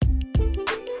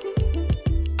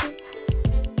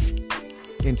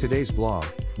In today's blog,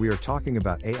 we are talking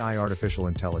about AI artificial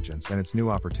intelligence and its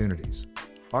new opportunities.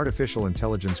 Artificial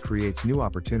intelligence creates new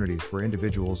opportunities for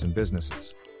individuals and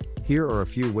businesses. Here are a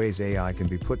few ways AI can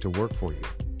be put to work for you.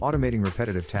 Automating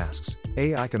repetitive tasks.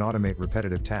 AI can automate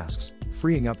repetitive tasks,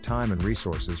 freeing up time and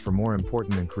resources for more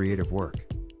important and creative work.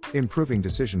 Improving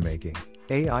decision-making.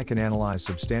 AI can analyze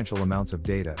substantial amounts of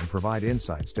data and provide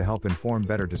insights to help inform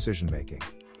better decision-making.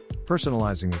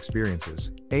 Personalizing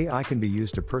experiences. AI can be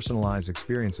used to personalize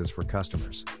experiences for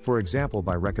customers, for example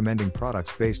by recommending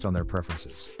products based on their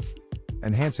preferences.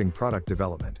 Enhancing product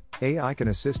development. AI can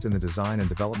assist in the design and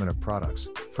development of products,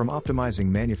 from optimizing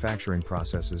manufacturing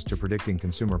processes to predicting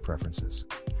consumer preferences.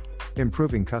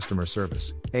 Improving customer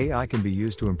service. AI can be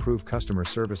used to improve customer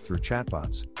service through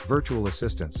chatbots, virtual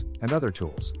assistants, and other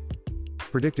tools.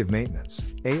 Predictive maintenance.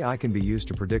 AI can be used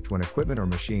to predict when equipment or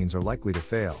machines are likely to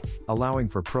fail, allowing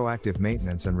for proactive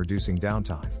maintenance and reducing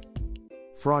downtime.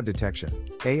 Fraud detection.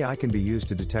 AI can be used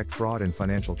to detect fraud in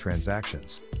financial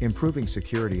transactions, improving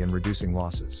security and reducing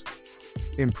losses.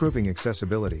 Improving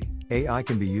accessibility. AI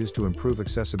can be used to improve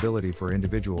accessibility for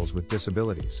individuals with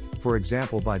disabilities, for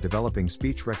example by developing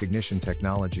speech recognition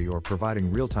technology or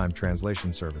providing real-time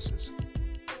translation services.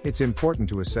 It's important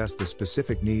to assess the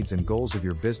specific needs and goals of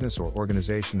your business or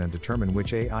organization and determine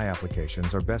which AI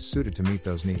applications are best suited to meet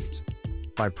those needs.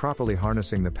 By properly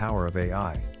harnessing the power of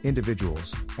AI,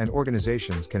 individuals and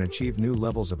organizations can achieve new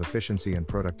levels of efficiency and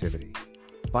productivity.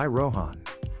 By Rohan.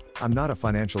 I'm not a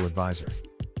financial advisor.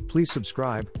 Please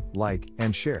subscribe, like,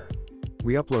 and share.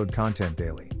 We upload content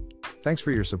daily. Thanks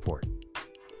for your support.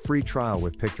 Free trial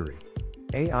with Pictory.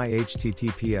 AI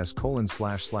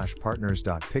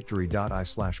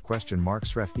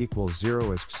https://partners.pictory.ai/?sref equals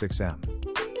 0 is 6m